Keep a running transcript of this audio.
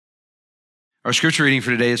Our scripture reading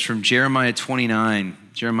for today is from Jeremiah 29.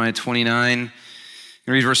 Jeremiah 29, I'm going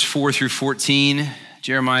to read verse 4 through 14.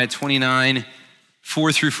 Jeremiah 29,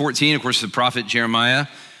 4 through 14. Of course, the prophet Jeremiah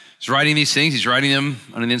is writing these things. He's writing them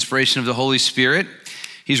under the inspiration of the Holy Spirit.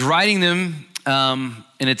 He's writing them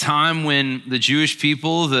in a time when the Jewish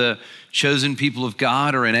people, the chosen people of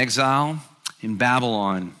God, are in exile in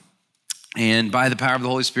Babylon. And by the power of the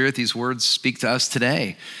Holy Spirit, these words speak to us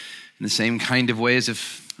today in the same kind of way as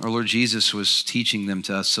if our Lord Jesus was teaching them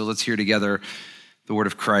to us. So let's hear together the word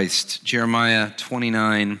of Christ. Jeremiah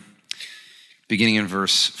 29, beginning in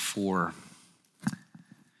verse 4.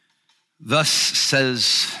 Thus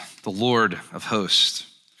says the Lord of hosts,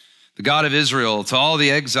 the God of Israel, to all the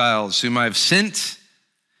exiles whom I have sent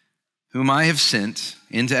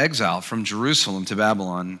into exile from Jerusalem to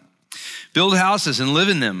Babylon. Build houses and live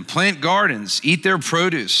in them, plant gardens, eat their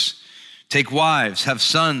produce. Take wives, have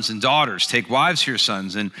sons and daughters. Take wives for your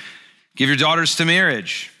sons and give your daughters to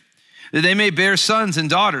marriage, that they may bear sons and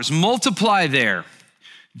daughters. Multiply there.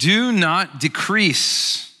 Do not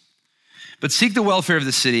decrease, but seek the welfare of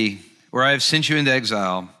the city where I have sent you into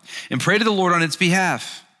exile, and pray to the Lord on its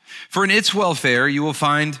behalf. For in its welfare you will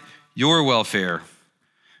find your welfare.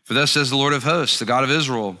 For thus says the Lord of hosts, the God of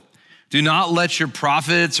Israel, do not let your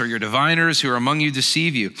prophets or your diviners who are among you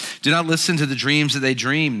deceive you. Do not listen to the dreams that they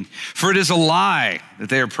dream, for it is a lie that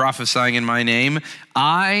they are prophesying in my name.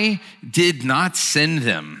 I did not send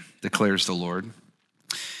them, declares the Lord.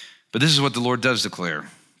 But this is what the Lord does declare.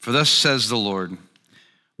 For thus says the Lord,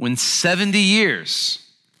 when 70 years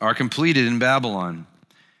are completed in Babylon,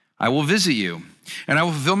 I will visit you, and I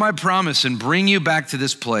will fulfill my promise and bring you back to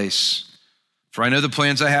this place. For I know the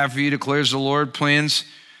plans I have for you, declares the Lord, plans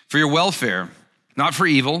for your welfare, not for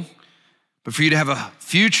evil, but for you to have a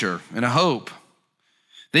future and a hope.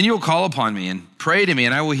 Then you will call upon me and pray to me,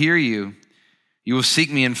 and I will hear you. You will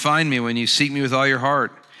seek me and find me when you seek me with all your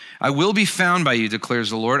heart. I will be found by you, declares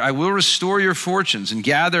the Lord. I will restore your fortunes and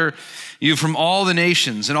gather you from all the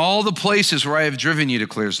nations and all the places where I have driven you,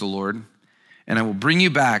 declares the Lord. And I will bring you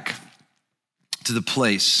back to the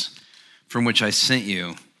place from which I sent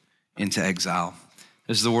you into exile.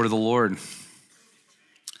 This is the word of the Lord.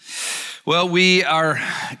 Well, we are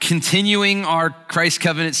continuing our Christ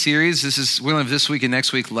Covenant series. We only have this week and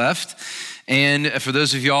next week left. And for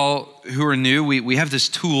those of y'all who are new, we have this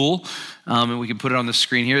tool, and we can put it on the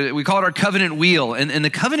screen here. We call it our covenant wheel. And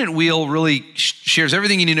the covenant wheel really shares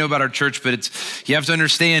everything you need to know about our church, but you have to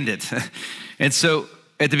understand it. And so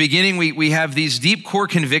at the beginning, we have these deep core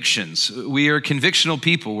convictions. We are convictional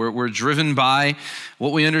people. We're driven by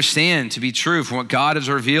what we understand to be true from what God has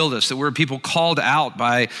revealed us, that we're people called out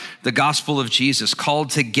by the gospel of Jesus, called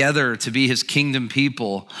together to be his kingdom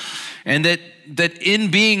people. And that in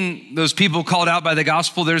being those people called out by the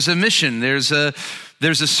gospel, there's a mission. There's a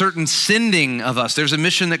certain sending of us. There's a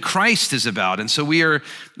mission that Christ is about. And so we are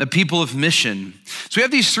a people of mission. So we have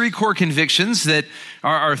these three core convictions that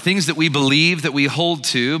are things that we believe, that we hold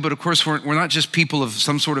to. But of course, we're not just people of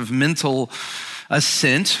some sort of mental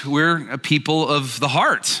assent. We're a people of the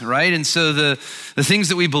heart, right? And so the things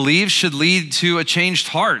that we believe should lead to a changed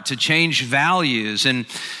heart, to change values. And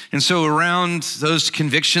so around those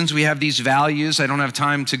convictions, we have these values. I don't have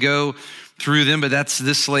time to go through them, but that's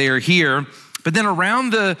this layer here. But then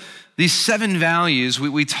around these 7 values,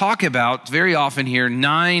 we talk about very often here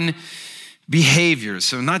 9 behaviors.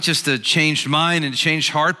 So not just a changed mind and a changed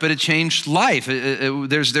heart, but a changed life.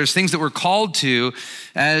 There's things that we're called to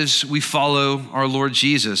as we follow our Lord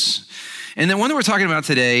Jesus. And the one that we're talking about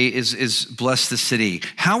today is bless the city.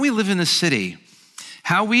 How we live in the city.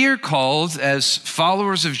 How we are called as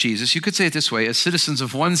followers of Jesus. You could say it this way, as citizens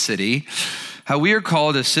of one city. How we are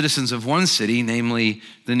called as citizens of one city, namely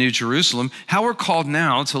the New Jerusalem. How we're called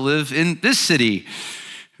now to live in this city.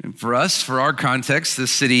 And for us, for our context, the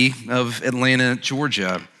city of Atlanta,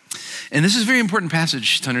 Georgia. And this is a very important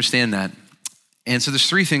passage to understand that. And so there's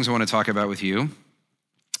 3 things I want to talk about with you.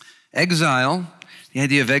 Exile, the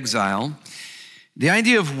idea of exile, the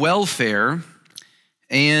idea of welfare,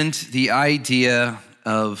 and the idea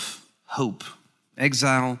of hope.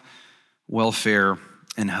 Exile, welfare,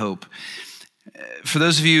 and hope. For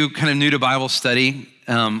those of you kind of new to Bible study,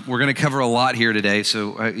 we're going to cover a lot here today,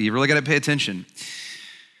 so you really got to pay attention.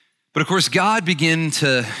 But of course, God began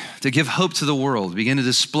to give hope to the world, began to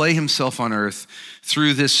display himself on earth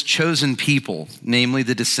through this chosen people, namely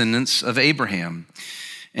the descendants of Abraham.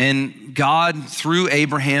 And God, through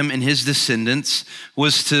Abraham and his descendants,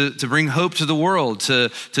 was to bring hope to the world, to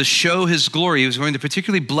show his glory. He was going to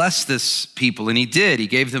particularly bless this people, and he did. He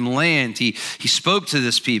gave them land. He spoke to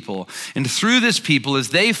this people. And through this people,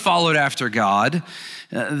 as they followed after God,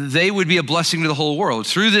 they would be a blessing to the whole world.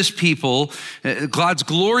 Through this people, God's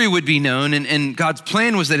glory would be known, and God's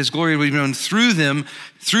plan was that his glory would be known through them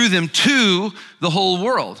to the whole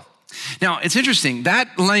world. Now, it's interesting,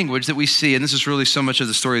 that language that we see, and this is really so much of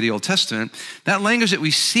the story of the Old Testament, that language that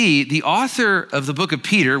we see, the author of the book of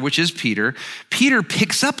Peter, which is Peter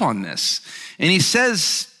picks up on this, and he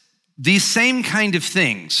says these same kind of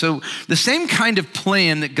things. So the same kind of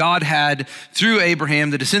plan that God had through Abraham,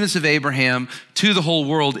 the descendants of Abraham, to the whole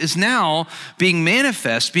world is now being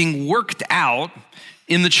manifest, being worked out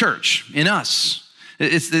in the church, in us.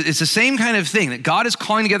 It's the same kind of thing, that God is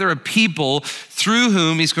calling together a people through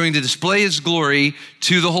whom he's going to display his glory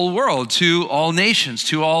to the whole world, to all nations,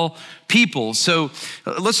 to all people. So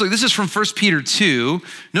let's look, this is from 1 Peter 2.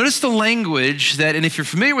 Notice the language that, and if you're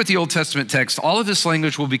familiar with the Old Testament text, all of this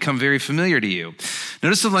language will become very familiar to you.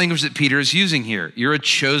 Notice the language that Peter is using here. You're a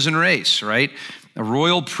chosen race, right? A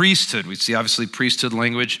royal priesthood. We see obviously priesthood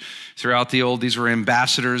language throughout the old. These were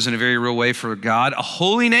ambassadors in a very real way for God. A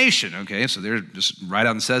holy nation, okay? So they're just right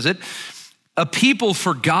out and says it. A people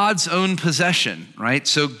for God's own possession, right?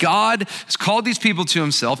 So God has called these people to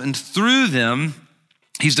himself, and through them,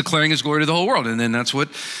 he's declaring his glory to the whole world. And then that's what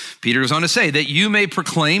Peter goes on to say, that you may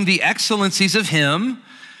proclaim the excellencies of him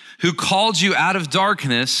who called you out of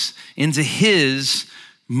darkness into his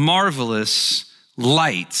marvelous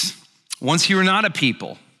light. Once you were not a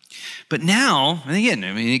people, but now, and again,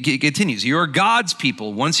 it continues, you are God's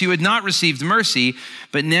people. Once you had not received mercy,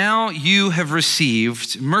 but now you have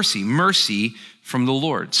received mercy from the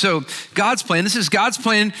Lord. So God's plan, this is God's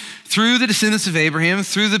plan through the descendants of Abraham,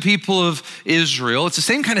 through the people of Israel. It's the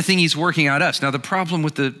same kind of thing he's working out us. Now, the problem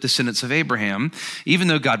with the descendants of Abraham, even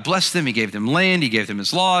though God blessed them, he gave them land, he gave them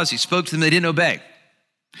his laws, he spoke to them, they didn't obey.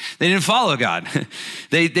 They didn't follow God.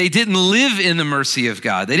 They didn't live in the mercy of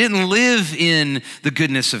God. They didn't live in the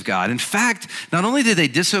goodness of God. In fact, not only did they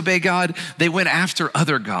disobey God, they went after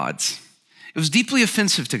other gods. It was deeply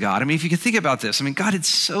offensive to God. I mean, if you could think about this, God had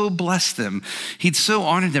so blessed them. He'd so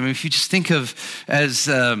honored them. If you just think of as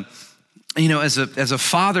a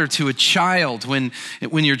father to a child, when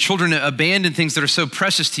your children abandon things that are so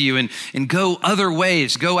precious to you and go other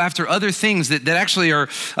ways, go after other things that actually are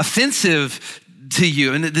offensive to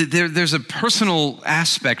you. And there's a personal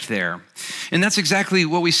aspect there. And that's exactly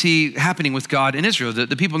what we see happening with God in Israel.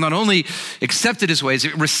 The people not only accepted his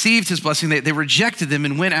ways, received his blessing, they rejected them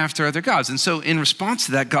and went after other gods. And so in response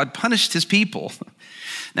to that, God punished his people.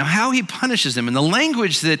 Now, how he punishes them, and the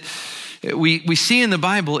language that we see in the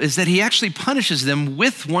Bible is that he actually punishes them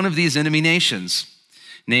with one of these enemy nations,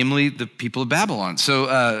 namely the people of Babylon.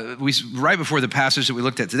 So right before the passage that we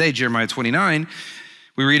looked at today, Jeremiah 29,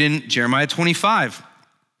 we read in Jeremiah 25.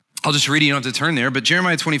 I'll just read it, you don't have to turn there, but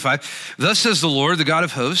Jeremiah 25, thus says the Lord, the God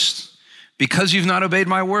of hosts, because you've not obeyed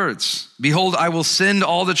my words. Behold, I will send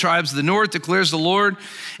all the tribes of the north, declares the Lord,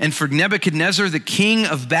 and for Nebuchadnezzar, the king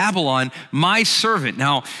of Babylon, my servant.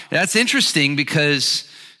 Now, that's interesting because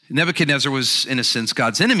Nebuchadnezzar was, in a sense,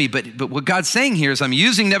 God's enemy, but what God's saying here is I'm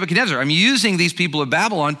using Nebuchadnezzar, I'm using these people of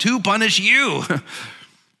Babylon to punish you,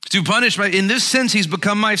 to punish in this sense, he's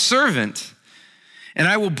become my servant. And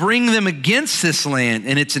I will bring them against this land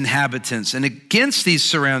and its inhabitants and against these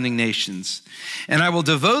surrounding nations. And I will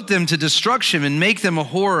devote them to destruction and make them a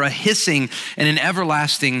horror, a hissing, and an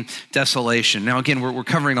everlasting desolation. Now, again, we're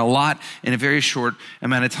covering a lot in a very short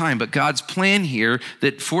amount of time. But God's plan here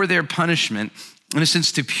that for their punishment, in a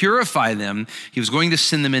sense, to purify them, he was going to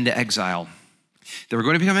send them into exile. They were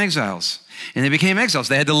going to become exiles. And they became exiles.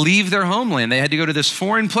 They had to leave their homeland. They had to go to this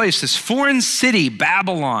foreign place, this foreign city,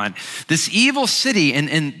 Babylon, this evil city,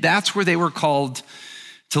 and that's where they were called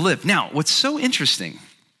to live. Now, what's so interesting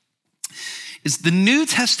is the New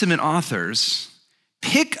Testament authors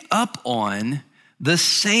pick up on the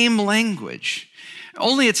same language.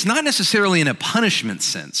 Only it's not necessarily in a punishment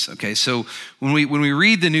sense, okay? So when we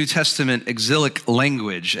read the New Testament exilic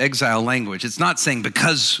language, exile language, it's not saying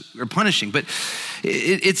because we're punishing, but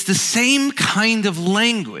it's the same kind of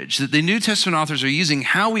language that the New Testament authors are using,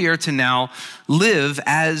 how we are to now live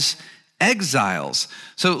as exiles.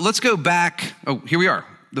 So let's go back. Oh, here we are,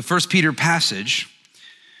 the 1 Peter passage.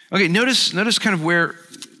 Okay, notice kind of where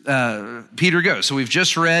Peter goes. So we've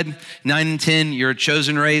just read 9 and 10, you're a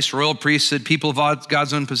chosen race, royal priesthood, people of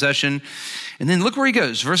God's own possession. And then look where he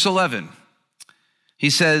goes, verse 11. He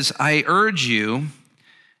says, I urge you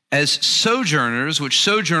as sojourners, which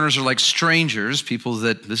sojourners are like strangers, people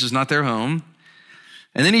that this is not their home.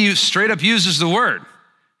 And then he straight up uses the word,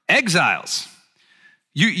 exiles.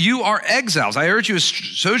 You are exiles. I urge you as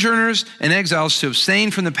sojourners and exiles to abstain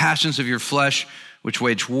from the passions of your flesh, which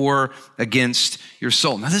wage war against your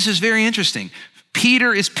soul. Now, this is very interesting.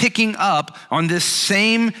 Peter is picking up on this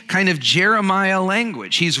same kind of Jeremiah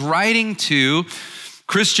language. He's writing to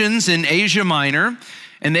Christians in Asia Minor,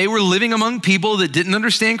 and they were living among people that didn't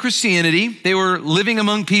understand Christianity. They were living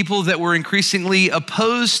among people that were increasingly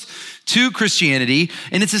opposed to Christianity.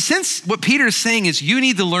 And it's a sense, what Peter is saying is you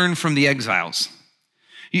need to learn from the exiles.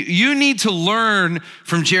 You need to learn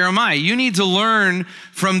from Jeremiah. You need to learn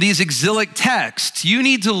from these exilic texts. You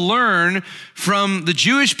need to learn from the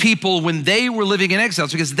Jewish people when they were living in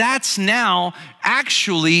exiles, because that's now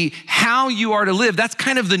actually how you are to live. That's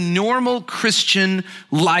kind of the normal Christian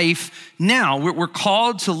life now. We're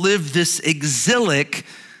called to live this exilic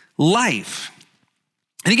life.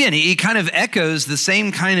 And again, he kind of echoes the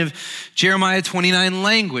same kind of Jeremiah 29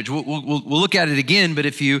 language. We'll look at it again, but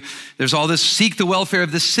there's all this, seek the welfare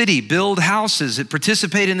of the city, build houses,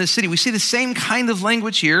 participate in the city. We see the same kind of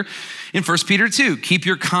language here in 1 Peter 2. Keep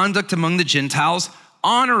your conduct among the Gentiles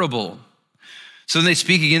honorable. So when they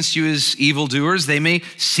speak against you as evildoers, they may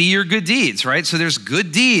see your good deeds, right? So there's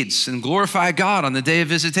good deeds and glorify God on the day of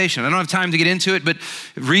visitation. I don't have time to get into it, but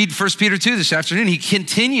read 1 Peter 2 this afternoon. He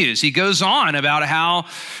continues. He goes on about how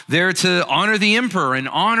they're to honor the emperor and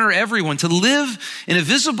honor everyone, to live in a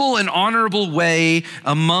visible and honorable way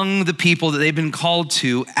among the people that they've been called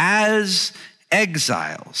to as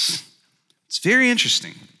exiles. It's very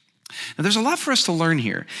interesting. Now, there's a lot for us to learn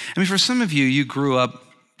here. I mean, for some of you, you grew up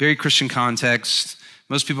very Christian context.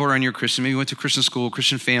 Most people around you are Christian. Maybe you went to Christian school,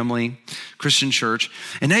 Christian family, Christian church.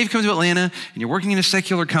 And now you've come to Atlanta and you're working in a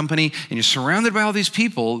secular company and you're surrounded by all these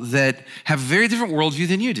people that have a very different worldview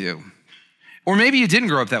than you do. Or maybe you didn't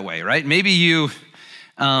grow up that way, right? Maybe you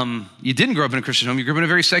didn't grow up in a Christian home. You grew up in a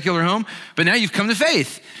very secular home, but now you've come to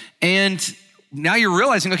faith. And now you're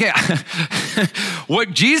realizing, okay, what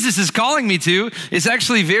Jesus is calling me to is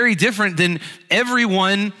actually very different than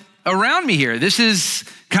everyone around me here. This is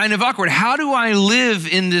kind of awkward. How do I live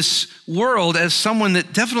in this world as someone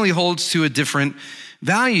that definitely holds to a different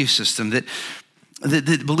value system,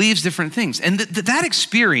 that believes different things? And that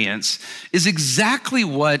experience is exactly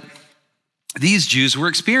what these Jews were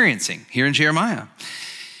experiencing here in Jeremiah.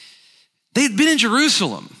 They'd been in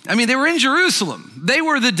Jerusalem. I mean, they were in Jerusalem. They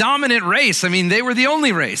were the dominant race. I mean, they were the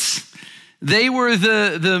only race. They were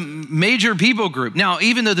the major people group. Now,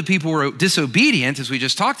 even though the people were disobedient, as we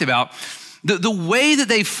just talked about, the way that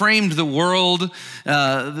they framed the world,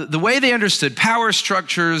 the way they understood power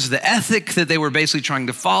structures, the ethic that they were basically trying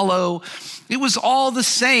to follow, it was all the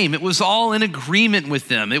same. It was all in agreement with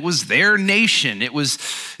them. It was their nation. It was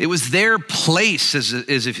their place as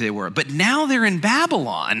if they were. But now they're in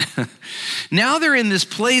Babylon. Now they're in this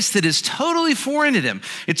place that is totally foreign to them.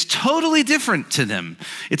 It's totally different to them.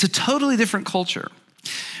 It's a totally different culture.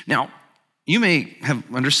 Now, you may have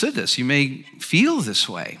understood this. You may feel this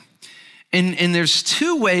way. And there's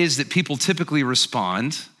two ways that people typically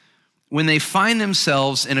respond when they find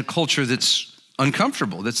themselves in a culture that's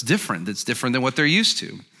uncomfortable, that's different than what they're used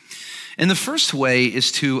to. And the first way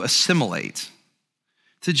is to assimilate,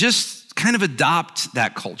 to just kind of adopt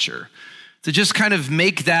that culture, to just kind of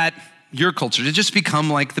make that your culture, to just become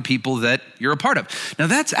like the people that you're a part of. Now,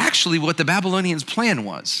 that's actually what the Babylonians' plan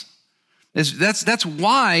was. That's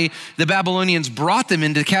why the Babylonians brought them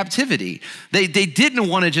into captivity. They didn't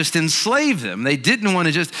want to just enslave them. They didn't want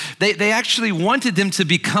to just, they actually wanted them to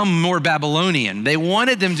become more Babylonian. They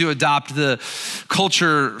wanted them to adopt the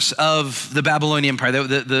cultures of the Babylonian Empire,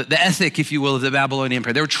 the ethic, if you will, of the Babylonian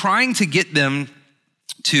Empire. They were trying to get them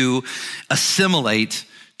to assimilate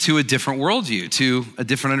to a different worldview, to a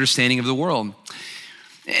different understanding of the world.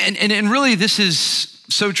 And really this is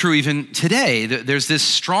so true even today. There's this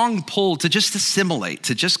strong pull to just assimilate,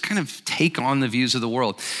 to just kind of take on the views of the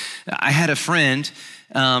world. I had a friend,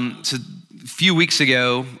 a few weeks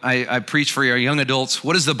ago, I preached for our young adults,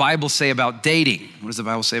 what does the Bible say about dating? What does the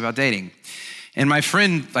Bible say about dating? And my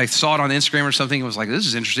friend, I saw it on Instagram or something, and was like, this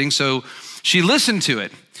is interesting. So she listened to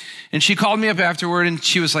it. And she called me up afterward and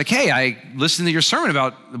she was like, hey, I listened to your sermon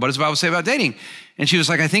about what does the Bible say about dating? And she was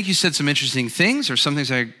like, I think you said some interesting things, or some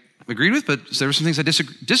things I agreed with, but there were some things I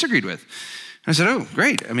disagreed with. And I said, oh,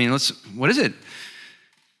 great. I mean, what is it?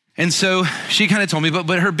 And so she kind of told me,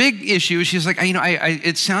 but her big issue, she's like,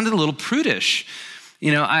 it sounded a little prudish.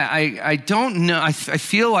 I don't know. I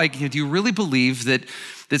feel like, do you really believe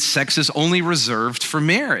that sex is only reserved for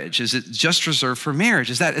marriage? Is it just reserved for marriage?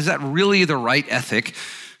 Is that really the right ethic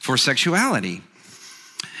for sexuality?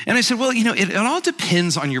 And I said, well, it all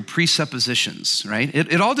depends on your presuppositions, right?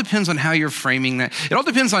 It all depends on how you're framing that. It all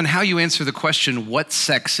depends on how you answer the question, what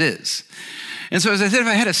sex is. And so as I said, if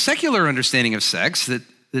I had a secular understanding of sex, that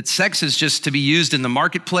that sex is just to be used in the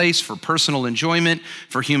marketplace for personal enjoyment,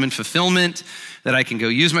 for human fulfillment, that I can go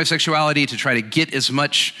use my sexuality to try to get as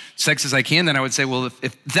much sex as I can, then I would say, well,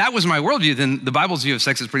 if that was my worldview, then the Bible's view of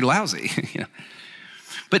sex is pretty lousy. You know?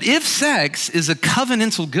 But if sex is a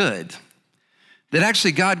covenantal good that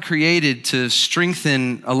actually God created to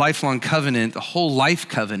strengthen a lifelong covenant, a whole life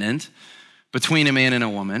covenant between a man and a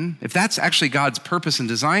woman, if that's actually God's purpose and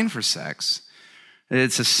design for sex,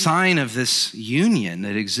 it's a sign of this union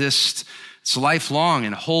that exists. It's lifelong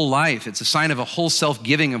and whole life. It's a sign of a whole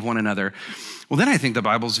self-giving of one another. Well, then I think the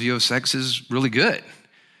Bible's view of sex is really good.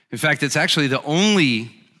 In fact, it's actually the only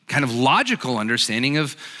kind of logical understanding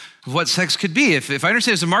of what sex could be. If I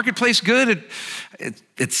understand it's a marketplace good,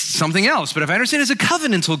 it's something else. But if I understand it's a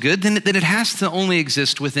covenantal good, then it has to only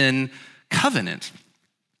exist within covenant.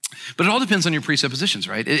 But it all depends on your presuppositions,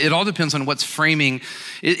 right? It all depends on what's framing.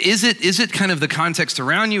 Is it kind of the context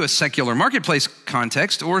around you, a secular marketplace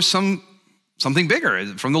context, or something bigger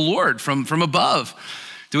from the Lord, from above?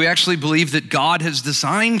 Do we actually believe that God has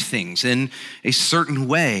designed things in a certain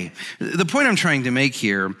way? The point I'm trying to make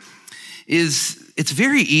here is it's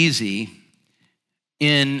very easy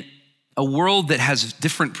in a world that has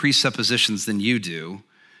different presuppositions than you do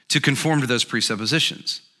to conform to those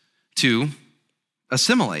presuppositions, to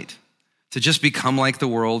assimilate, to just become like the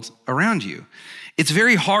world around you. It's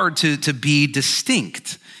very hard to be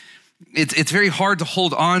distinct. It's very hard to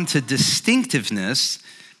hold on to distinctiveness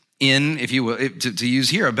in, if you will, to use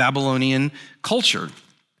here, a Babylonian culture.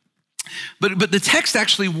 But the text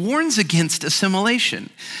actually warns against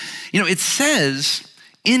assimilation. You know, it says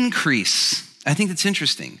increase. I think that's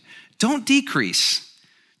interesting. Don't decrease.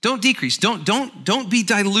 Don't decrease. Don't be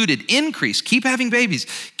diluted. Increase. Keep having babies.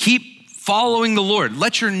 Keep following the Lord.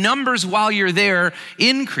 Let your numbers while you're there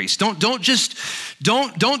increase. Don't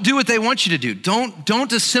do what they want you to do.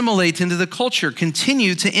 Don't assimilate into the culture.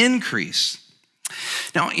 Continue to increase.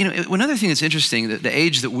 Now, you know, another thing that's interesting, that the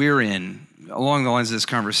age that we're in, along the lines of this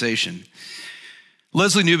conversation,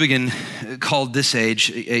 Leslie Newbigin called this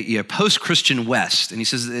age a post-Christian West. And he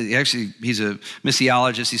says, actually, he's a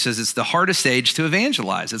missiologist. He says it's the hardest age to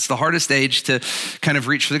evangelize. It's the hardest age to kind of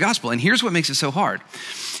reach for the gospel. And here's what makes it so hard.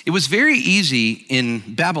 It was very easy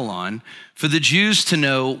in Babylon for the Jews to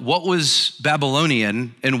know what was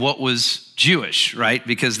Babylonian and what was Jewish, right?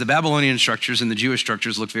 Because the Babylonian structures and the Jewish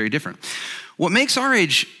structures look very different. What makes our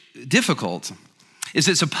age difficult is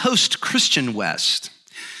it's a post-Christian West.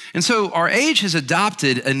 And so our age has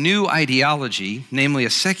adopted a new ideology, namely a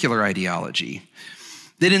secular ideology,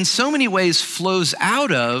 that in so many ways flows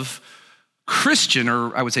out of Christian,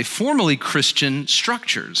 or I would say formally Christian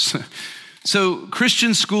structures. So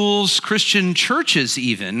Christian schools, Christian churches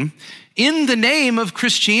even, in the name of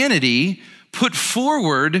Christianity, put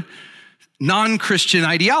forward non-Christian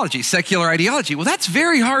ideology, secular ideology. Well, that's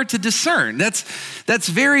very hard to discern. That's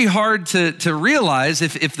very hard to realize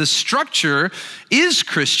if the structure is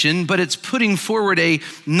Christian, but it's putting forward a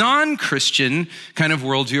non-Christian kind of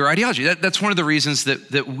worldview or ideology. That's one of the reasons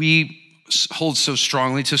that we hold so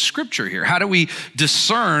strongly to Scripture here. How do we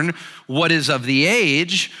discern what is of the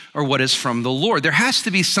age or what is from the Lord? There has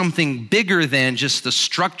to be something bigger than just the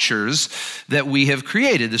structures that we have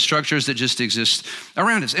created, the structures that just exist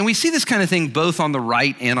around us. And we see this kind of thing both on the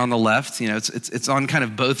right and on the left. You know, it's on kind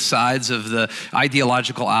of both sides of the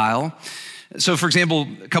ideological aisle. So, for example,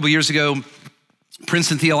 a couple years ago,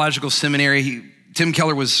 Princeton Theological Seminary, Tim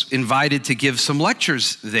Keller was invited to give some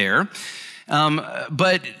lectures there.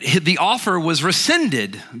 But the offer was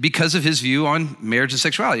rescinded because of his view on marriage and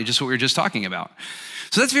sexuality, just what we were just talking about.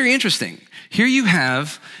 So that's very interesting. Here you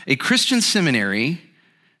have a Christian seminary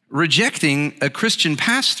rejecting a Christian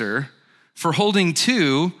pastor for holding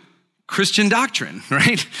to Christian doctrine,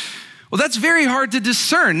 right? Well, that's very hard to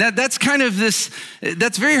discern. That's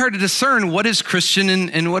very hard to discern what is Christian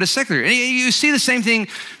and what is secular. And you see the same thing,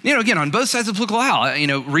 you know, again, on both sides of the political aisle. You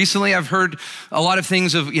know, recently I've heard a lot of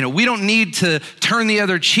things of, you know, we don't need to turn the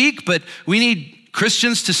other cheek, but we need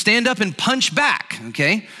Christians to stand up and punch back,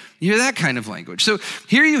 okay? You hear that kind of language. So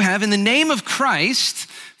here you have, in the name of Christ,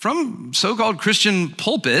 from so-called Christian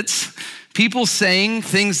pulpits, people saying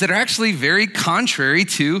things that are actually very contrary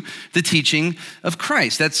to the teaching of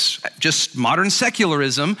Christ. That's just modern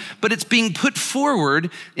secularism, but it's being put forward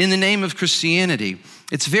in the name of Christianity.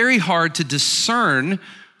 It's very hard to discern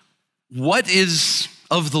what is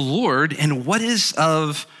of the Lord and what is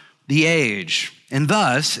of the age. And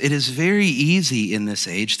thus, it is very easy in this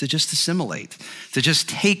age to just assimilate, to just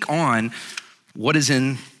take on what is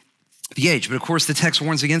in the age. But of course, the text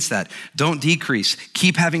warns against that. Don't decrease.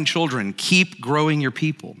 Keep having children. Keep growing your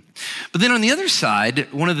people. But then on the other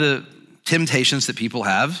side, one of the temptations that people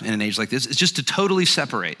have in an age like this is just to totally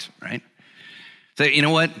separate, right? So you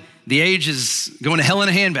know what? The age is going to hell in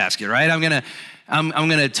a handbasket, right? I'm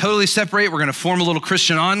gonna totally separate. We're gonna form a little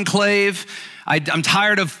Christian enclave. I'm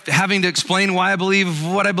tired of having to explain why I believe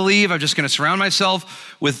what I believe. I'm just gonna surround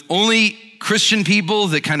myself with only Christian people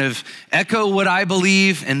that kind of echo what I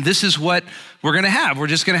believe, and this is what we're gonna have. We're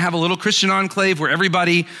just gonna have a little Christian enclave where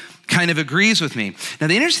everybody kind of agrees with me. Now,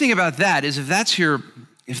 the interesting thing about that is if that's your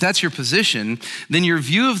position, then your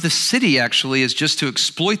view of the city actually is just to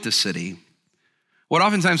exploit the city. What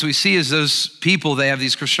oftentimes we see is those people, they have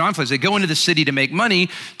these Christian enclaves. They go into the city to make money,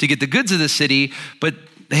 to get the goods of the city, but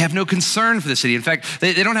they have no concern for the city. In fact,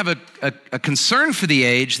 they don't have a concern for the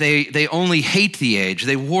age. They only hate the age.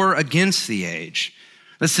 They war against the age.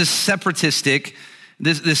 That's this separatistic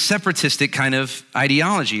kind of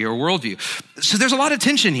ideology or worldview. So there's a lot of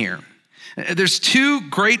tension here. There's two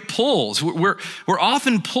great pulls. We're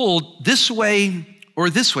often pulled this way or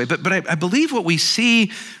this way, but I believe what we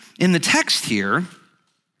see in the text here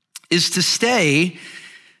is to stay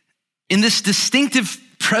in this distinctive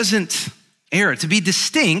present era, to be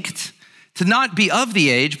distinct, to not be of the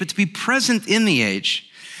age, but to be present in the age.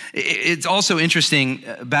 It's also interesting,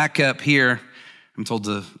 back up here, I'm told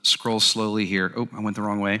to scroll slowly here. Oh, I went the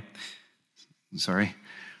wrong way. Sorry.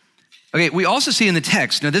 Okay, we also see in the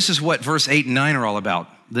text, now this is what verse 8 and 9 are all about,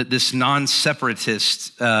 this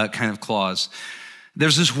non-separatist kind of clause.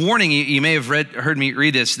 There's this warning, you may have heard me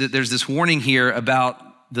read this, that there's this warning here about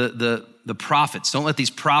the prophets. Don't let these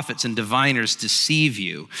prophets and diviners deceive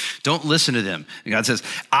you. Don't listen to them. And God says,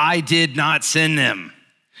 I did not send them,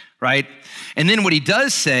 right? And then what he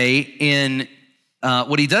does say in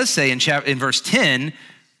verse 10,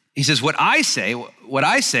 he says, what I say,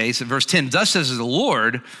 so verse 10, thus says the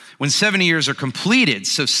Lord, when 70 years are completed,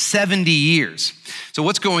 so 70 years. So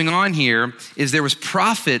what's going on here is there was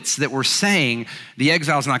prophets that were saying, the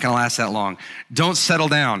exile's not gonna last that long. Don't settle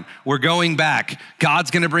down. We're going back.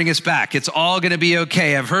 God's gonna bring us back. It's all gonna be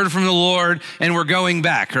okay. I've heard from the Lord and we're going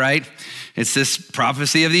back, right? It's this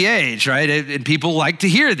prophecy of the age, right? And people like to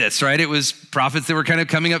hear this, right? It was prophets that were kind of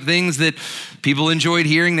coming up things that people enjoyed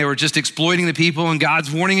hearing. They were just exploiting the people and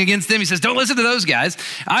God's warning against them. He says, don't listen to those guys.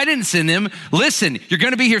 I didn't send them. Listen, you're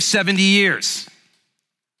gonna be here 70 years.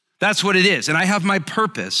 That's what it is. And I have my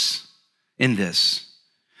purpose in this.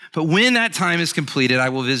 But when that time is completed, I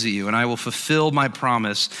will visit you and I will fulfill my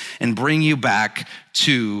promise and bring you back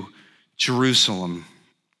to Jerusalem.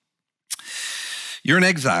 You're in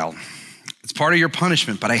exile. It's part of your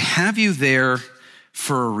punishment, but I have you there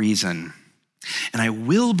for a reason. And I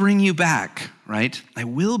will bring you back, right? I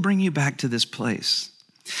will bring you back to this place.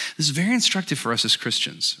 This is very instructive for us as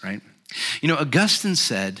Christians, right? You know, Augustine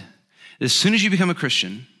said, as soon as you become a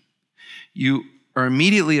Christian, you are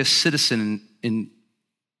immediately a citizen in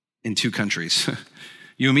two countries.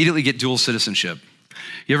 You immediately get dual citizenship.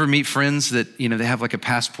 You ever meet friends that, you know, they have like a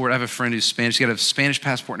passport? I have a friend who's Spanish. He's got a Spanish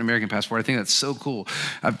passport and an American passport. I think that's so cool.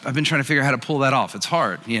 I've been trying to figure out how to pull that off. It's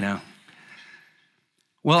hard, you know.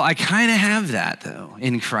 Well, I kind of have that, though,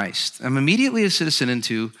 in Christ. I'm immediately a citizen in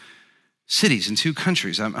two cities, in two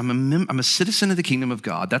countries. I'm a citizen of the kingdom of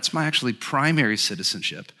God. That's my actually primary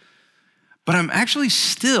citizenship. But I'm actually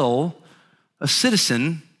still a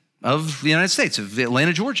citizen of the United States, of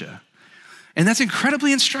Atlanta, Georgia. And that's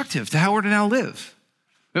incredibly instructive to how we're to now live.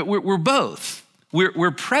 We're both.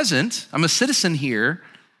 We're present. I'm a citizen here,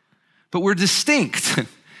 but we're distinct.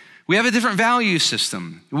 We have a different value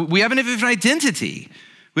system. We have a different identity.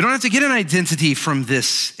 We don't have to get an identity from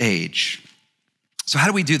this age. So how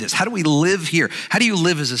do we do this? How do we live here? How do you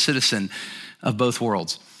live as a citizen of both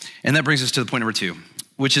worlds? And that brings us to the point number 2,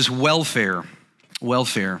 which is welfare.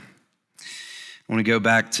 Welfare. I want to go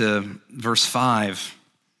back to verse 5.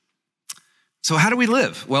 So how do we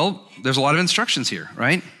live? Well, there's a lot of instructions here,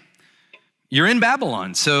 right? You're in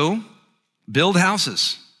Babylon, so build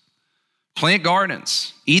houses, plant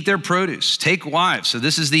gardens, eat their produce, take wives. So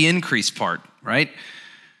this is the increase part, right?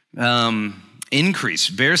 Increase,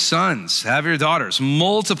 bear sons, have your daughters,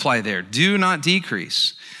 multiply there, do not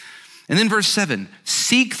decrease. And then verse 7,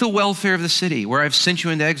 seek the welfare of the city where I've sent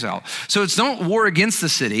you into exile. So it's don't war against the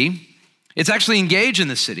city, it's actually engage in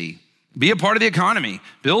the city. Be a part of the economy,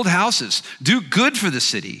 build houses, do good for the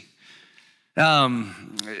city.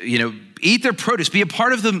 Eat their produce, be a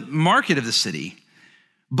part of the market of the city.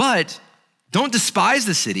 But don't despise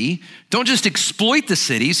the city. Don't just exploit the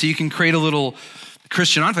city so you can create a little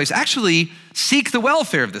Christian enclave. Actually, seek the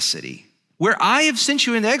welfare of the city where I have sent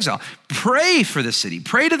you into exile. Pray for the city.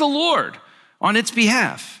 Pray to the Lord on its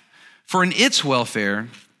behalf. For in its welfare,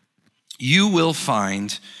 you will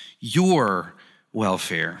find your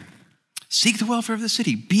welfare. Seek the welfare of the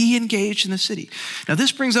city. Be engaged in the city. Now,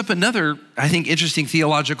 this brings up another, I think, interesting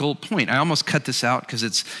theological point. I almost cut this out because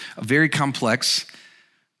it's very complex,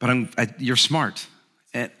 but you're smart.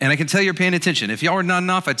 And I can tell you're paying attention. If y'all were nodding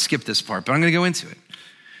off, I'd skip this part, but I'm going to go into it.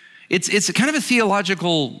 It's a kind of a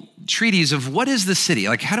theological treatise of what is the city?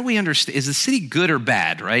 Like, how do we understand? Is the city good or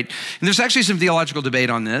bad, right? And there's actually some theological debate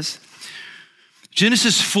on this.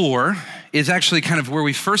 Genesis 4 is actually kind of where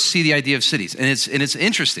we first see the idea of cities. And it's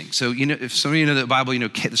interesting. So, if some of you know the Bible,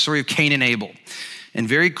 the story of Cain and Abel. And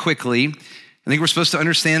very quickly, I think we're supposed to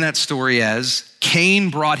understand that story as Cain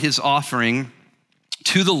brought his offering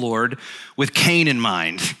to the Lord with Cain in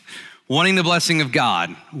mind, wanting the blessing of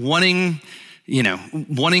God, wanting for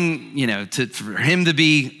him to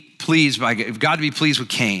be pleased by God, to be pleased with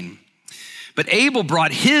Cain. But Abel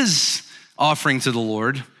brought his offering to the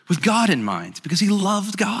Lord with God in mind because he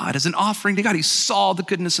loved God as an offering to God. He saw the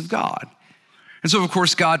goodness of God. And so, of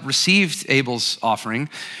course, God received Abel's offering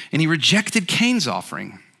and he rejected Cain's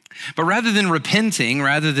offering. But rather than repenting,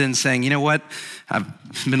 rather than saying, you know what, I've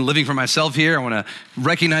been living for myself here, I want to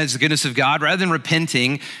recognize the goodness of God, rather than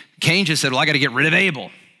repenting, Cain just said, well, I got to get rid of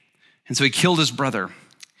Abel. And so he killed his brother.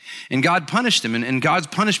 And God punished him, and God's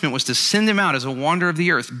punishment was to send him out as a wanderer of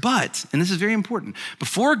the earth. But, and this is very important,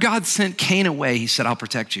 before God sent Cain away, he said, I'll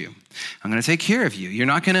protect you. I'm going to take care of you. You're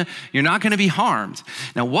not going to be harmed.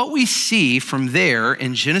 Now, what we see from there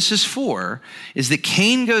in Genesis 4 is that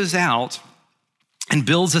Cain goes out and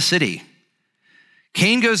builds a city.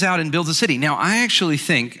 Cain goes out and builds a city. Now, I actually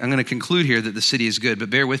think, I'm going to conclude here that the city is good, but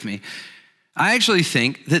bear with me. I actually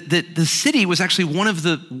think that the city was actually one of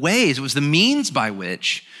the ways, it was the means by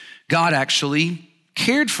which God actually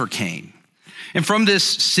cared for Cain. And from this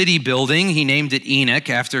city building, he named it Enoch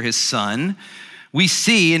after his son. We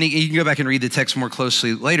see, and you can go back and read the text more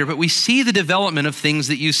closely later, but we see the development of things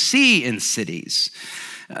that you see in cities.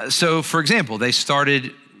 So, for example, they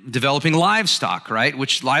started developing livestock, right?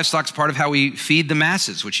 Which livestock's part of how we feed the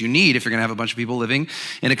masses, which you need if you're gonna have a bunch of people living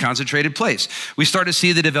in a concentrated place. We start to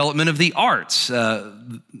see the development of the arts.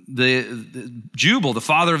 The Jubal, the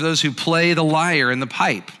father of those who play the lyre and the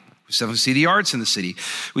pipe. We see the arts in the city.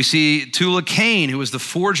 We see Tula Cain, who was the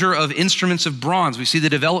forger of instruments of bronze. We see the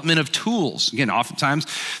development of tools. Again, oftentimes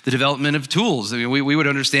the development of tools. I mean, we would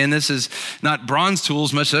understand this as not bronze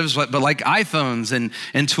tools much of, but like iPhones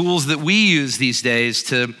and tools that we use these days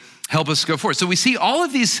to help us go forward. So we see all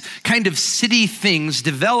of these kind of city things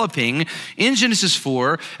developing in Genesis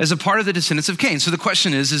 4 as a part of the descendants of Cain. So the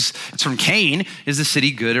question is it's from Cain, is the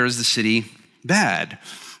city good or is the city bad?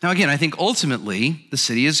 Now, again, I think ultimately the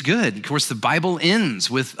city is good. Of course, the Bible ends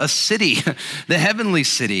with a city, the heavenly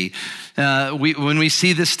city. When we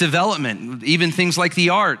see this development, even things like the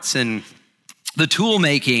arts and the tool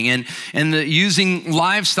making and the using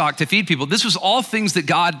livestock to feed people, this was all things that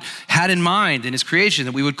God had in mind in his creation,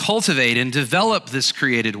 that we would cultivate and develop this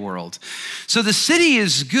created world. So the city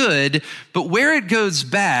is good, but where it goes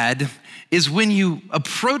bad is when you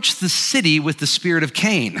approach the city with the spirit of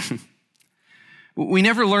Cain. We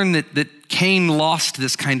never learn that Cain lost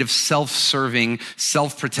this kind of self-serving,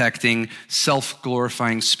 self-protecting,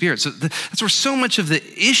 self-glorifying spirit. So that's where so much of the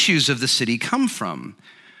issues of the city come from.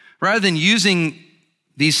 Rather than using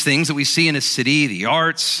these things that we see in a city, the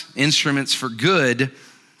arts, instruments for good,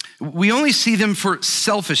 we only see them for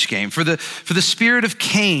selfish gain, for the spirit of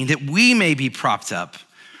Cain, that we may be propped up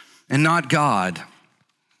and not God.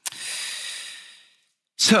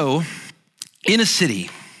 So, in a city,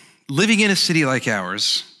 living in a city like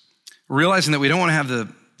ours, realizing that we don't want to have the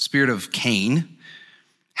spirit of Cain,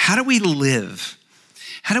 how do we live?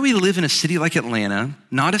 How do we live in a city like Atlanta,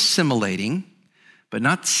 not assimilating, but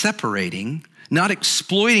not separating, not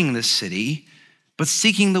exploiting the city, but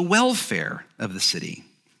seeking the welfare of the city?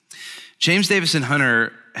 James Davison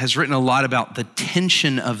Hunter has written a lot about the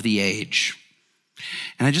tension of the age.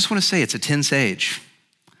 And I just want to say it's a tense age.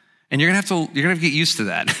 And you're gonna have to get used to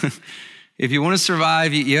that. If you want to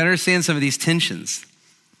survive, you understand some of these tensions.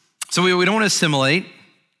 So we don't want to assimilate,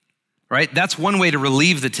 right? That's one way to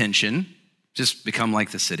relieve the tension, just become like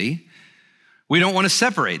the city. We don't want to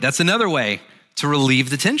separate. That's another way to relieve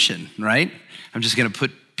the tension, right? I'm just going to put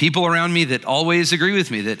people around me that always agree with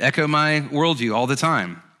me, that echo my worldview all the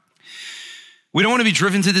time. We don't want to be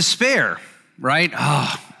driven to despair, right?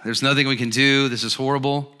 There's nothing we can do. This is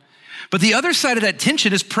horrible. But the other side of that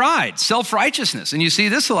tension is pride, self-righteousness. And you see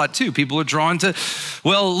this a lot too. People are drawn to,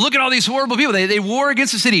 well, look at all these horrible people. They war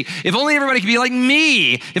against the city. If only everybody could be like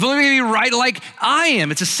me. If only we could be right like I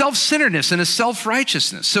am. It's a self-centeredness and a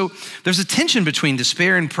self-righteousness. So there's a tension between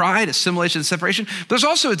despair and pride, assimilation and separation. There's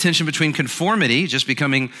also a tension between conformity, just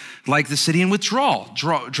becoming like the city, and withdrawal,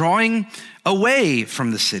 drawing away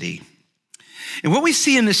from the city. And what we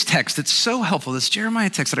see in this text that's so helpful, this Jeremiah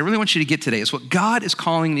text that I really want you to get today, is what God is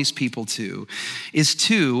calling these people to, is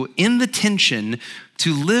to, in the tension,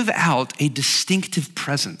 to live out a distinctive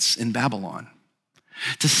presence in Babylon,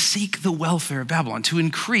 to seek the welfare of Babylon, to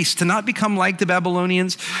increase, to not become like the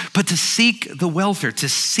Babylonians, but to seek the welfare, to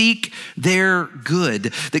seek their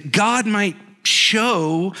good, that God might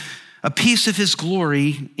show a piece of his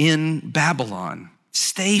glory in Babylon.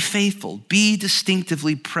 Stay faithful, be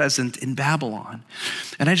distinctively present in Babylon.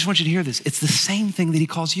 And I just want you to hear this. It's the same thing that he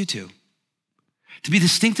calls you to be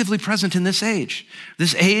distinctively present in this age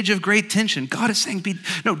of great tension. God is saying,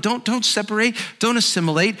 don't separate, don't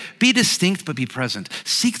assimilate, be distinct, but be present.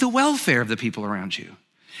 Seek the welfare of the people around you.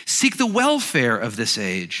 Seek the welfare of this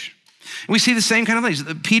age. And we see the same kind of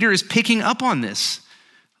things. Peter is picking up on this.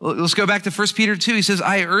 Let's go back to 1 Peter 2. He says,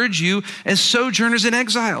 I urge you as sojourners and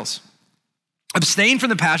exiles, abstain from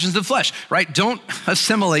the passions of the flesh, right? Don't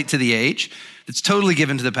assimilate to the age that's totally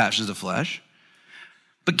given to the passions of the flesh,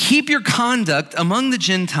 but keep your conduct among the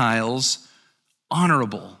Gentiles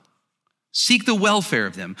honorable. Seek the welfare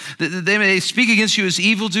of them. They may speak against you as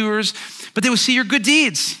evildoers, but they will see your good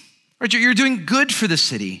deeds, right? You're doing good for the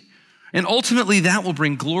city. And ultimately, that will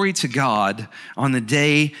bring glory to God on the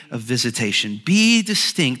day of visitation. Be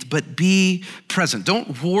distinct, but be present.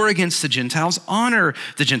 Don't war against the Gentiles. Honor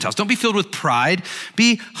the Gentiles. Don't be filled with pride.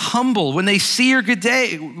 Be humble when they see your good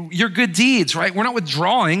deeds, right? We're not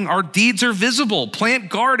withdrawing. Our deeds are visible. Plant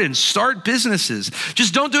gardens, start businesses.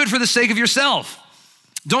 Just don't do it for the sake of yourself.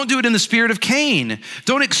 Don't do it in the spirit of Cain.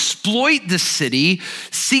 Don't exploit the city.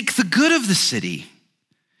 Seek the good of the city.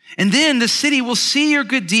 And then the city will see your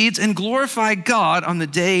good deeds and glorify God on the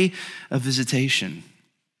day of visitation.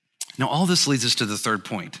 Now, all this leads us to the third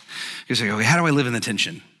point. You say, okay, how do I live in the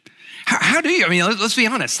tension? How do you? I mean, let's be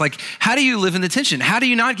honest. Like, how do you live in the tension? How do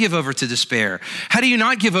you not give over to despair? How do you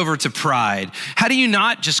not give over to pride? How do you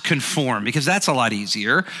not just conform? Because that's a lot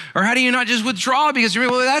easier. Or how do you not just withdraw? Because,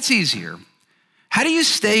 well, that's easier. How do you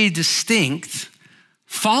stay distinct,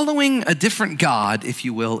 following a different God, if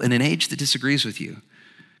you will, in an age that disagrees with you?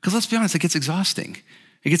 Because let's be honest, it gets exhausting.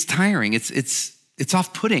 It gets tiring. It's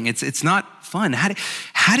off-putting. It's not fun.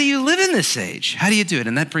 How do you live in this age? How do you do it?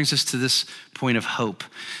 And that brings us to this point of hope.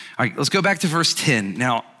 All right, let's go back to verse 10.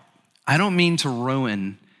 Now, I don't mean to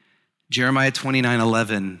ruin Jeremiah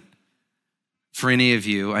 29:11 for any of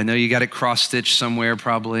you. I know you got it cross-stitched somewhere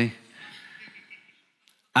probably.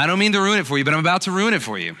 I don't mean to ruin it for you, but I'm about to ruin it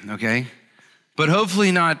for you, okay? But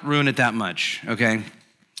hopefully not ruin it that much, okay?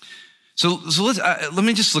 So let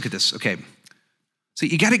me just look at this, okay? So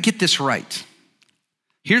you gotta get this right.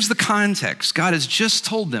 Here's the context. God has just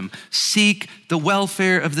told them, seek the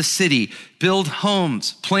welfare of the city, build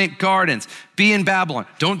homes, plant gardens, be in Babylon.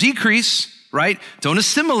 Don't decrease, right? Don't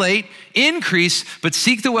assimilate, increase, but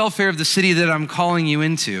seek the welfare of the city that I'm calling you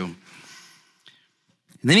into.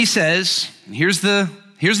 And then he says, and here's the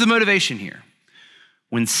motivation here.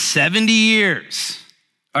 When 70 years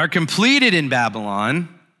are completed in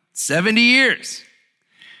Babylon, 70 years,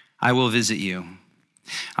 I will visit you.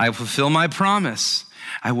 I will fulfill my promise.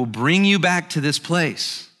 I will bring you back to this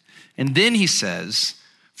place. And then he says,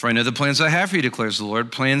 for I know the plans I have for you, declares the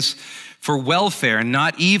Lord, plans for welfare and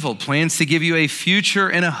not evil, plans to give you a future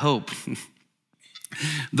and a hope.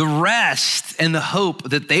 The rest and the hope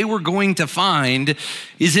that they were going to find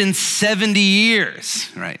is in 70 years,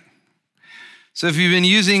 right? So if you've been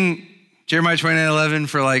using Jeremiah 29:11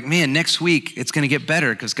 for like, man, next week it's gonna get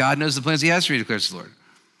better because God knows the plans he has for you, declares the Lord.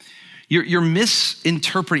 You're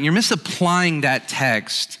misinterpreting, you're misapplying that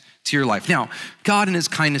text to your life. Now, God in his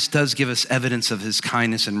kindness does give us evidence of his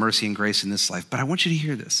kindness and mercy and grace in this life, but I want you to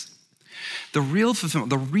hear this. The real fulfillment,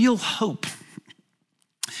 the real hope,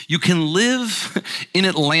 you can live in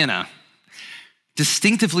Atlanta,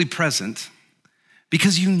 distinctively present,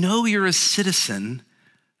 because you know you're a citizen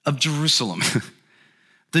of Jerusalem,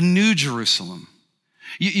 the new Jerusalem.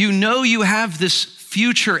 You know you have this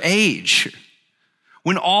future age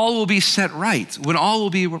when all will be set right, when all will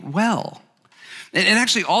be well. And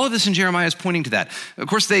actually, all of this in Jeremiah is pointing to that. Of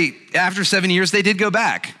course, after 7 years, they did go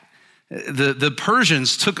back. The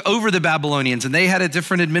Persians took over the Babylonians and they had a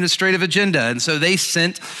different administrative agenda. And so they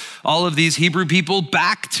sent all of these Hebrew people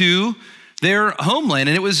back to their homeland.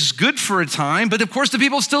 And it was good for a time, but of course the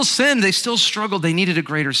people still sinned. They still struggled. They needed a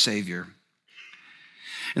greater Savior.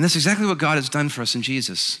 And that's exactly what God has done for us in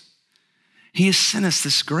Jesus. He has sent us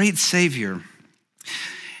this great Savior.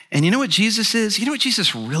 And you know what Jesus is? You know what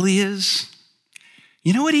Jesus really is?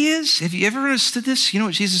 You know what he is? Have you ever understood this? You know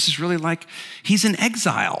what Jesus is really like? He's an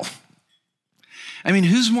exile. I mean,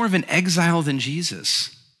 who's more of an exile than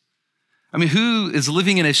Jesus? I mean, who is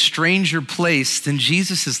living in a stranger place than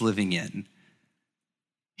Jesus is living in?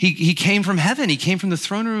 He came from heaven. He came from the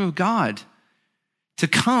throne room of God to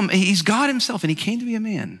come. He's God himself, and he came to be a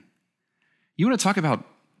man. You want to talk about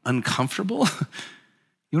uncomfortable?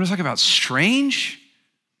 You want to talk about strange?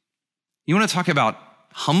 You want to talk about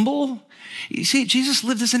humble? You see, Jesus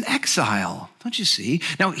lived as an exile, don't you see?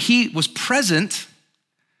 Now, he was present.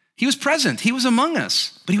 He was present. He was among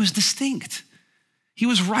us, but he was distinct. He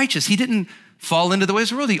was righteous. He didn't fall into the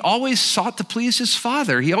ways of the world. He always sought to please his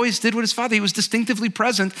Father. He always did what his Father. He was distinctively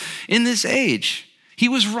present in this age. He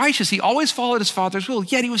was righteous. He always followed his Father's will,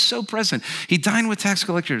 yet he was so present. He dined with tax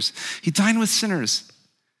collectors. He dined with sinners.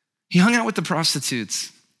 He hung out with the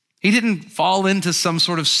prostitutes. He didn't fall into some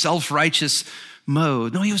sort of self-righteous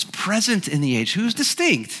mode. No, he was present in the age. He was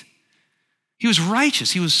distinct. He was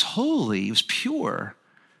righteous. He was holy. He was pure.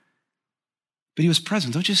 But he was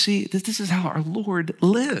present. Don't you see? This is how our Lord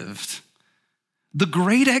lived. The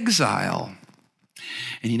great exile.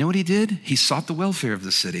 And you know what he did? He sought the welfare of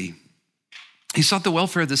the city. He sought the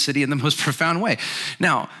welfare of the city in the most profound way.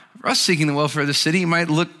 Now, for us seeking the welfare of the city might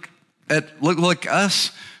look like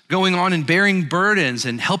us going on and bearing burdens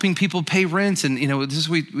and helping people pay rent. And, this is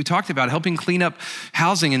we talked about helping clean up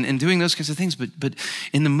housing and doing those kinds of things. But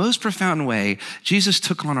in the most profound way, Jesus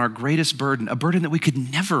took on our greatest burden, a burden that we could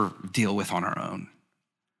never deal with on our own.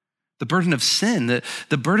 The burden of sin,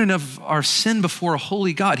 the burden of our sin before a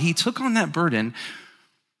holy God. He took on that burden,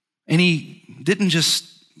 and he didn't just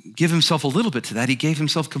give himself a little bit to that. He gave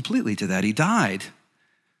himself completely to that. He died.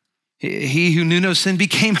 He who knew no sin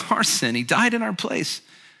became our sin. He died in our place.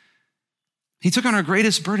 He took on our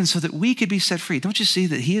greatest burden so that we could be set free. Don't you see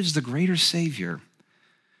that he is the greater Savior,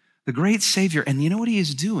 the great Savior? And you know what he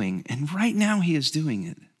is doing? And right now he is doing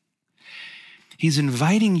it. He's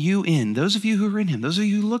inviting you in, those of you who are in him, those of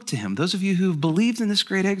you who look to him, those of you who have believed in this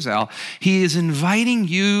great exile. He is inviting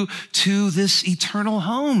you to this eternal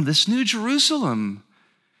home, this new Jerusalem.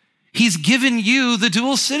 He's given you the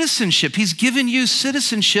dual citizenship. He's given you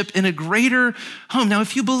citizenship in a greater home. Now,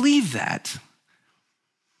 if you believe that,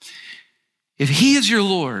 if he is your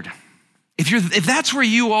Lord, if that's where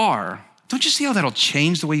you are, don't you see how that'll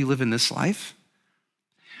change the way you live in this life?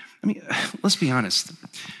 I mean, let's be honest.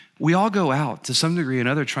 We all go out to some degree or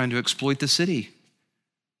another trying to exploit the city,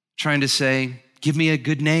 trying to say, give me a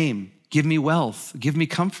good name, give me wealth, give me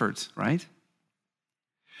comfort, right?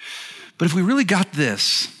 But if we really got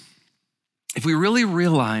this, if we really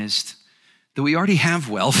realized that we already have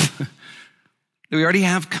wealth, that we already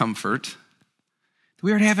have comfort, that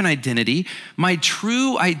we already have an identity, my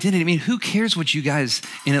true identity, I mean, who cares what you guys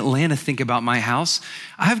in Atlanta think about my house?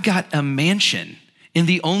 I've got a mansion in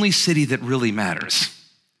the only city that really matters.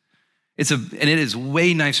 And it is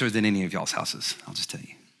way nicer than any of y'all's houses, I'll just tell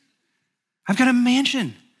you. I've got a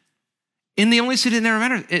mansion in the only city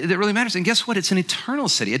that really matters. And guess what? It's an eternal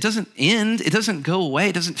city. It doesn't end. It doesn't go away.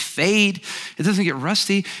 It doesn't fade. It doesn't get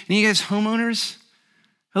rusty. And you guys homeowners,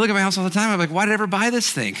 I look at my house all the time. I'm like, why did I ever buy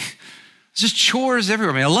this thing? It's just chores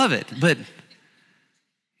everywhere. I mean, I love it. But,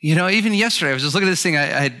 even yesterday, I was just looking at this thing. I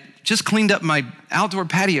had just cleaned up my outdoor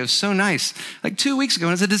patio. So nice. Like 2 weeks ago,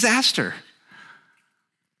 and it's a disaster.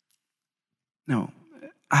 No,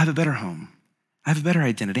 I have a better home. I have a better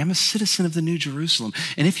identity. I'm a citizen of the New Jerusalem.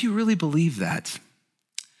 And if you really believe that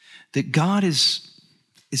God is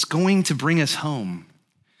going to bring us home,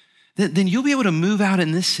 then you'll be able to move out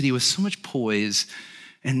in this city with so much poise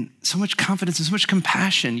and so much confidence and so much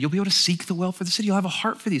compassion. You'll be able to seek the welfare of the city. You'll have a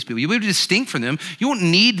heart for these people. You'll be able to distinct from them. You won't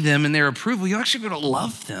need them and their approval. You'll actually be able to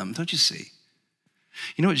love them, don't you see?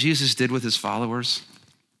 You know what Jesus did with his followers?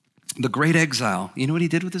 The great exile. You know what he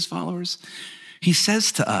did with his followers? He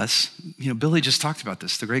says to us, Billy just talked about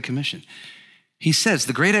this, the Great Commission. He says,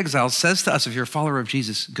 the great exile says to us, if you're a follower of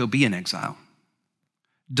Jesus, go be an exile.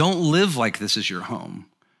 Don't live like this is your home.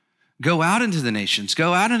 Go out into the nations,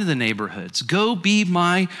 go out into the neighborhoods, go be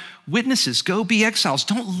my witnesses, go be exiles.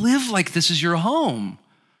 Don't live like this is your home,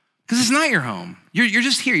 because it's not your home. You're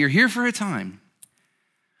just here, you're here for a time.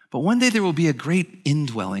 But one day there will be a great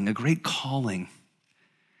indwelling, a great calling.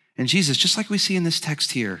 And Jesus, just like we see in this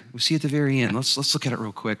text here, we see at the very end, let's look at it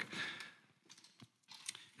real quick.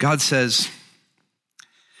 God says,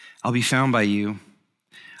 I'll be found by you.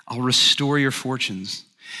 I'll restore your fortunes,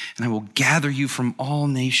 and I will gather you from all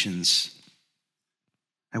nations.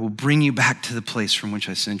 I will bring you back to the place from which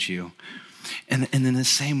I sent you. And in the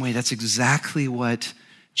same way, that's exactly what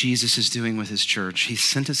Jesus is doing with his church. He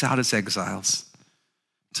sent us out as exiles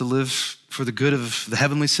to live for the good of the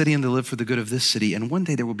heavenly city and to live for the good of this city. And one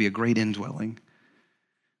day there will be a great indwelling.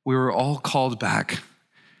 We were all called back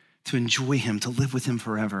to enjoy him, to live with him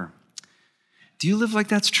forever. Do you live like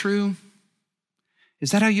that's true?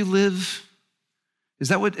 Is that how you live? Is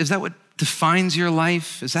that what defines your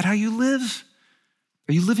life? Is that how you live?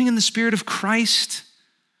 Are you living in the Spirit of Christ,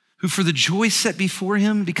 who for the joy set before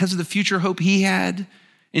him, because of the future hope he had,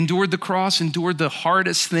 endured the cross, endured the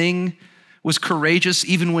hardest thing, was courageous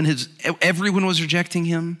even when everyone was rejecting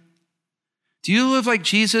him? Do you live like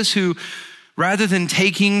Jesus, who rather than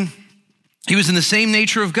he was in the same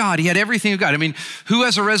nature of God. He had everything of God. I mean, who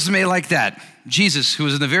has a resume like that? Jesus, who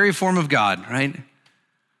was in the very form of God, right?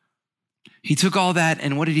 He took all that,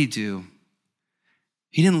 and what did he do?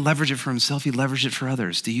 He didn't leverage it for himself. He leveraged it for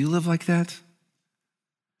others. Do you live like that?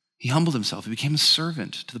 He humbled himself. He became a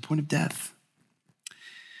servant to the point of death.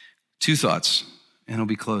 2 thoughts, and it'll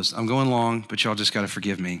be closed. I'm going long, but y'all just got to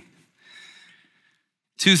forgive me.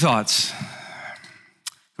 2 thoughts.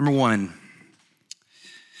 Number 1,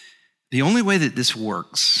 the only way that this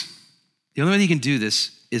works, the only way that you can do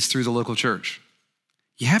this is through the local church.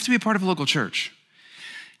 You have to be a part of a local church.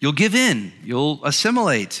 You'll give in, you'll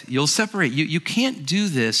assimilate, you'll separate. You can't do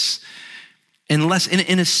this unless,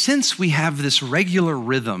 in a sense, we have this regular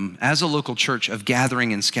rhythm as a local church of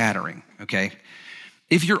gathering and scattering, okay?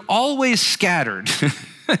 If you're always scattered,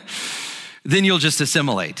 then you'll just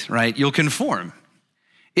assimilate, right? You'll conform.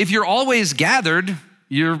 If you're always gathered,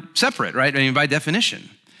 you're separate, right? I mean, by definition.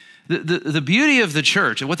 The beauty of the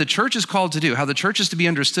church and what the church is called to do, how the church is to be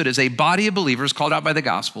understood, is a body of believers called out by the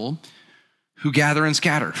gospel who gather and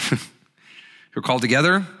scatter, who are called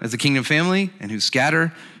together as a kingdom family and who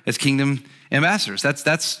scatter as kingdom ambassadors.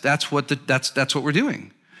 That's what we're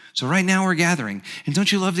doing. So right now we're gathering. And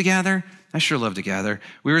don't you love to gather? I sure love to gather.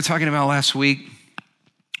 We were talking about last week,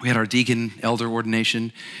 we had our deacon elder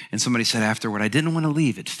ordination, and somebody said afterward, I didn't want to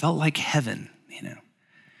leave. It felt like heaven, you know.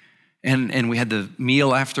 And we had the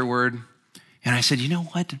meal afterward. And I said, you know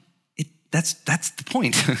what? That's the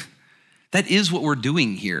point. That is what we're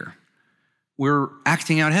doing here. We're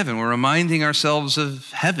acting out heaven. We're reminding ourselves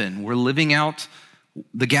of heaven. We're living out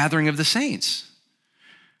the gathering of the saints.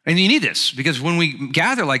 And you need this, because when we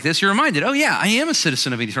gather like this, you're reminded, oh yeah, I am a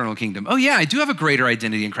citizen of an eternal kingdom. Oh yeah, I do have a greater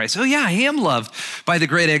identity in Christ. Oh yeah, I am loved by the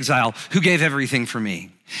great exile who gave everything for me.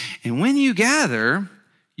 And when you gather,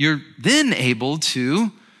 you're then able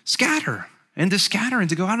to scatter and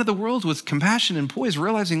to go out of the world with compassion and poise,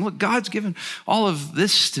 realizing, look, God's given all of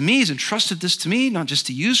this to me. He's entrusted this to me, not just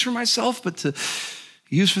to use for myself, but to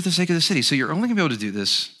use for the sake of the city. So you're only gonna be able to do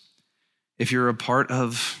this if you're a part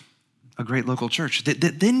of a great local church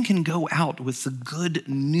that then can go out with the good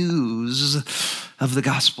news of the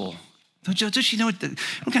gospel. Don't you know what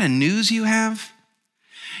kind of news you have?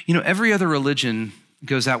 You know, every other religion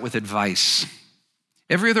goes out with advice.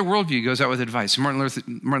 Every other worldview goes out with advice.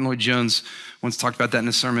 Martin Lloyd-Jones once talked about that in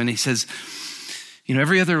a sermon. He says, you know,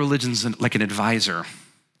 every other religion's like an advisor.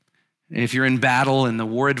 If you're in battle and the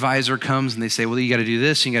war advisor comes and they say, well, you got to do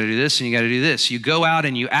this, and you got to do this, and you got to do this. You go out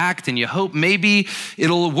and you act and you hope maybe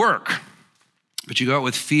it'll work. But you go out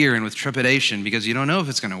with fear and with trepidation because you don't know if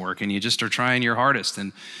it's going to work, and you just are trying your hardest,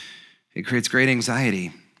 and it creates great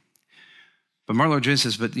anxiety. But Martin Lloyd-Jones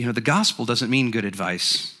says, but you know, the gospel doesn't mean good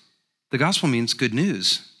advice. The gospel means good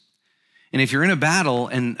news. And if you're in a battle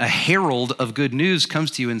and a herald of good news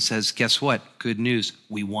comes to you and says, guess what? Good news,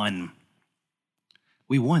 we won.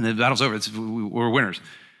 We won, the battle's over, we're winners.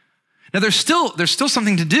 Now there's still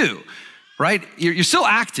something to do, right? You're still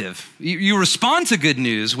active. You respond to good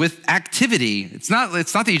news with activity. It's not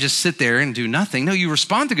that you just sit there and do nothing. No, you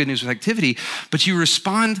respond to good news with activity, but you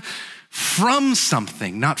respond from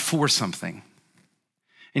something, not for something.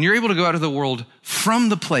 And you're able to go out of the world from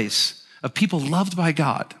the place of people loved by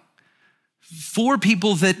God, for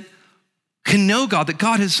people that can know God, that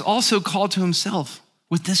God has also called to himself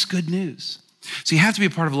with this good news. So you have to be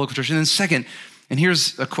a part of a local church. And then second, and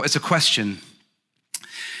it's a question.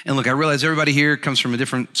 And look, I realize everybody here comes from a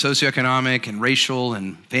different socioeconomic and racial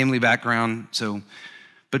and family background.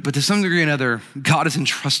 But to some degree or another, God has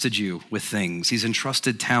entrusted you with things. He's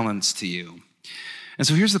entrusted talents to you. And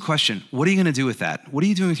so here's the question. What are you going to do with that? What are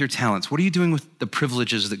you doing with your talents? What are you doing with the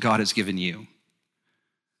privileges that God has given you?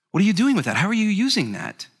 What are you doing with that? How are you using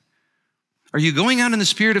that? Are you going out in the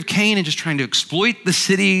spirit of Cain and just trying to exploit the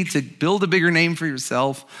city to build a bigger name for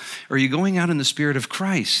yourself? Or are you going out in the spirit of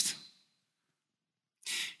Christ?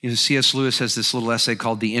 You know, C.S. Lewis has this little essay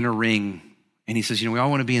called The Inner Ring. And he says, you know, we all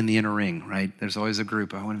want to be in the inner ring, right? There's always a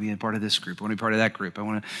group. I want to be a part of this group. I want to be part of that group. I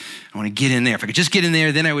want to get in there. If I could just get in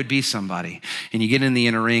there, then I would be somebody. And you get in the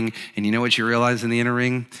inner ring, and you know what you realize in the inner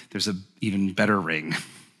ring? There's an even better ring.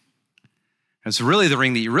 And so really the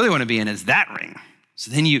ring that you really want to be in is that ring.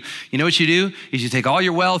 So then you know what you do? Is you take all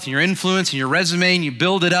your wealth and your influence and your resume and you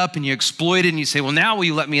build it up and you exploit it and you say, well, now will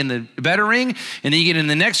you let me in the better ring? And then you get in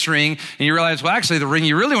the next ring and you realize, well, actually the ring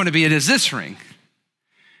you really want to be in is this ring.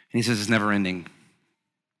 he says it's never ending.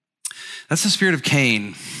 That's the spirit of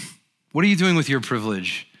Cain. What are you doing with your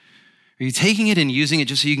privilege? Are you taking it and using it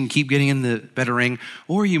just so you can keep getting in the better ring?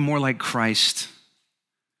 Or are you more like Christ,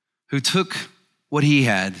 who took what he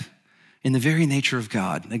had in the very nature of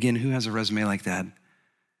God? Again, who has a resume like that?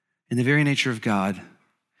 In the very nature of God,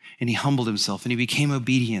 and he humbled himself and he became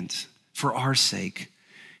obedient for our sake.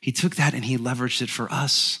 He took that and he leveraged it for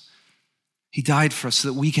us. He died for us so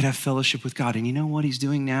that we could have fellowship with God. And you know what he's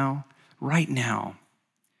doing now? Right now,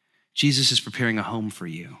 Jesus is preparing a home for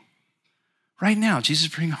you. Right now, Jesus is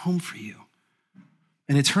preparing a home for you.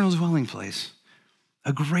 An eternal dwelling place.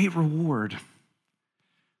 A great reward.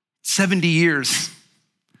 70 years.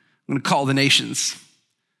 I'm going to call the nations.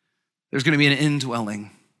 There's going to be an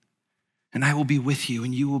indwelling. And I will be with you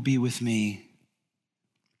and you will be with me.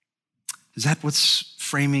 Is that what's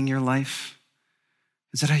framing your life?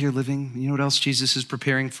 Is that how you're living? You know what else Jesus is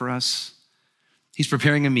preparing for us? He's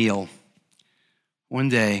preparing a meal. One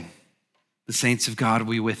day, the saints of God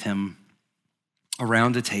will be with him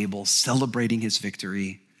around a table, celebrating his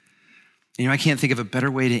victory. You know, I can't think of a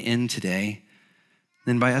better way to end today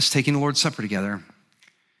than by us taking the Lord's Supper together.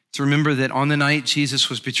 To remember that on the night Jesus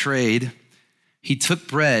was betrayed, he took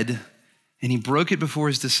bread and he broke it before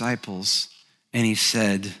his disciples and he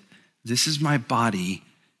said, "This is my body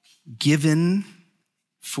given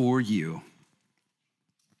for you.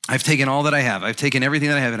 I've taken all that I have. I've taken everything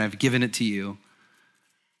that I have and I've given it to you."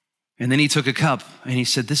 And then he took a cup and he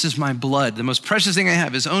said, "This is my blood, the most precious thing I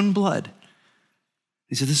have, his own blood."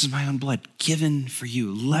 He said, "This is my own blood, given for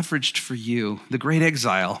you, leveraged for you." The great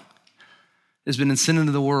exile has been sent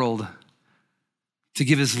into the world to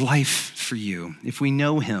give his life for you. If we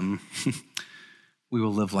know him, we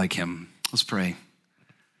will live like him. Let's pray.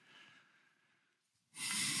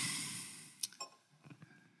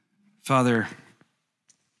 Father,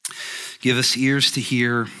 give us ears to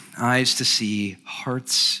hear, eyes to see,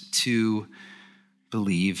 hearts to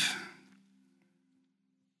believe.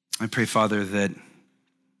 I pray, Father, that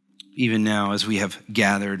even now as we have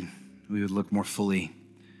gathered, we would look more fully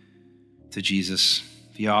to Jesus,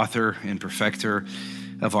 the author and perfecter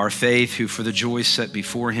of our faith, who for the joy set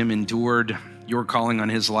before him endured your calling on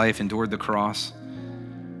his life, endured the cross,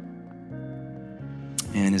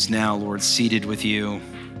 and is now, Lord, seated with you.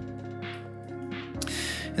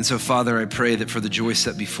 And so, Father, I pray that for the joy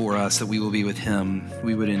set before us, that we will be with him.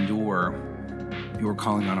 We would endure your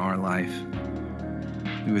calling on our life.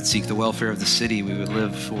 We would seek the welfare of the city. We would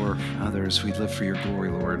live for others. We'd live for your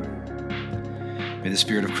glory, Lord. May the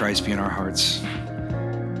Spirit of Christ be in our hearts,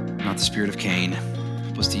 not the spirit of Cain.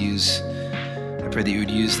 Help us to I pray that you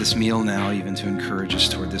would use this meal now even to encourage us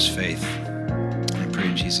toward this faith. I pray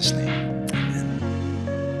in Jesus' name.